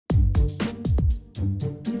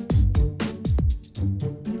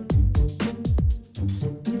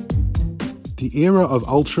The era of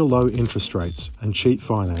ultra-low interest rates and cheap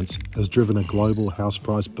finance has driven a global house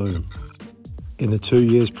price boom. In the 2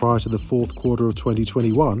 years prior to the fourth quarter of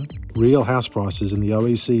 2021, real house prices in the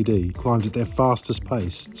OECD climbed at their fastest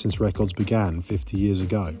pace since records began 50 years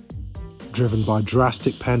ago. Driven by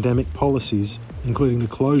drastic pandemic policies, including the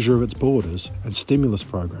closure of its borders and stimulus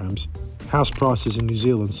programs, house prices in New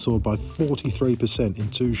Zealand soared by 43% in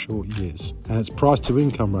 2 short years, and its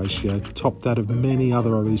price-to-income ratio topped that of many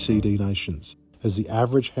other OECD nations, as the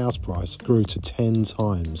average house price grew to 10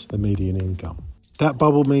 times the median income. That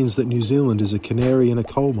bubble means that New Zealand is a canary in a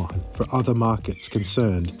coal mine for other markets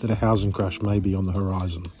concerned that a housing crash may be on the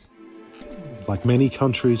horizon. Like many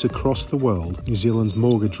countries across the world, New Zealand's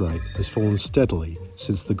mortgage rate has fallen steadily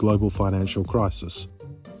since the global financial crisis,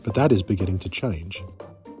 but that is beginning to change.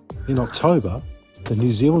 In October, the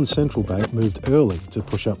New Zealand Central Bank moved early to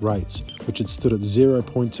push up rates, which had stood at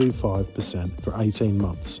 0.25% for 18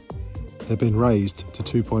 months. They've been raised to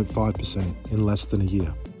 2.5% in less than a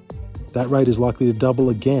year. That rate is likely to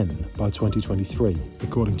double again by 2023,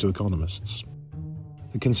 according to economists.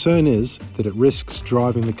 The concern is that it risks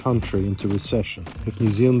driving the country into recession if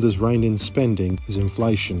New Zealanders rein in spending as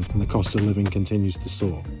inflation and the cost of living continues to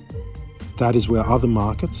soar. That is where other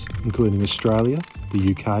markets, including Australia,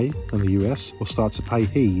 the UK and the US, will start to pay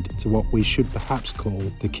heed to what we should perhaps call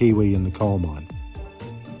the kiwi in the coal mine.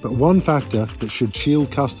 But one factor that should shield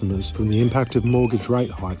customers from the impact of mortgage rate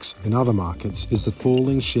hikes in other markets is the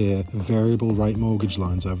falling share of variable rate mortgage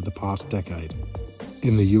loans over the past decade.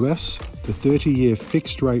 In the US, the 30-year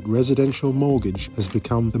fixed-rate residential mortgage has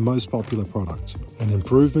become the most popular product, and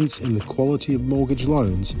improvements in the quality of mortgage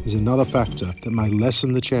loans is another factor that may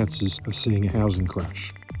lessen the chances of seeing a housing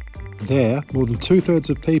crash. There, more than 2/3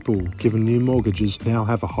 of people given new mortgages now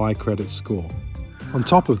have a high credit score. On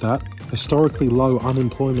top of that, historically low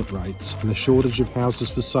unemployment rates and a shortage of houses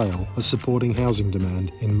for sale are supporting housing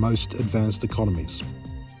demand in most advanced economies.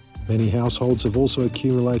 Many households have also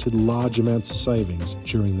accumulated large amounts of savings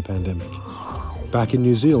during the pandemic. Back in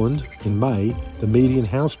New Zealand, in May, the median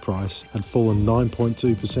house price had fallen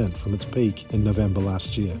 9.2% from its peak in November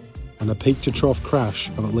last year, and a peak-to-trough crash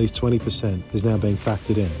of at least 20% is now being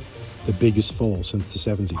factored in, the biggest fall since the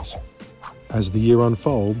 70s. As the year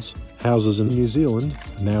unfolds, houses in New Zealand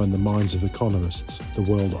are now in the minds of economists the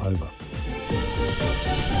world over.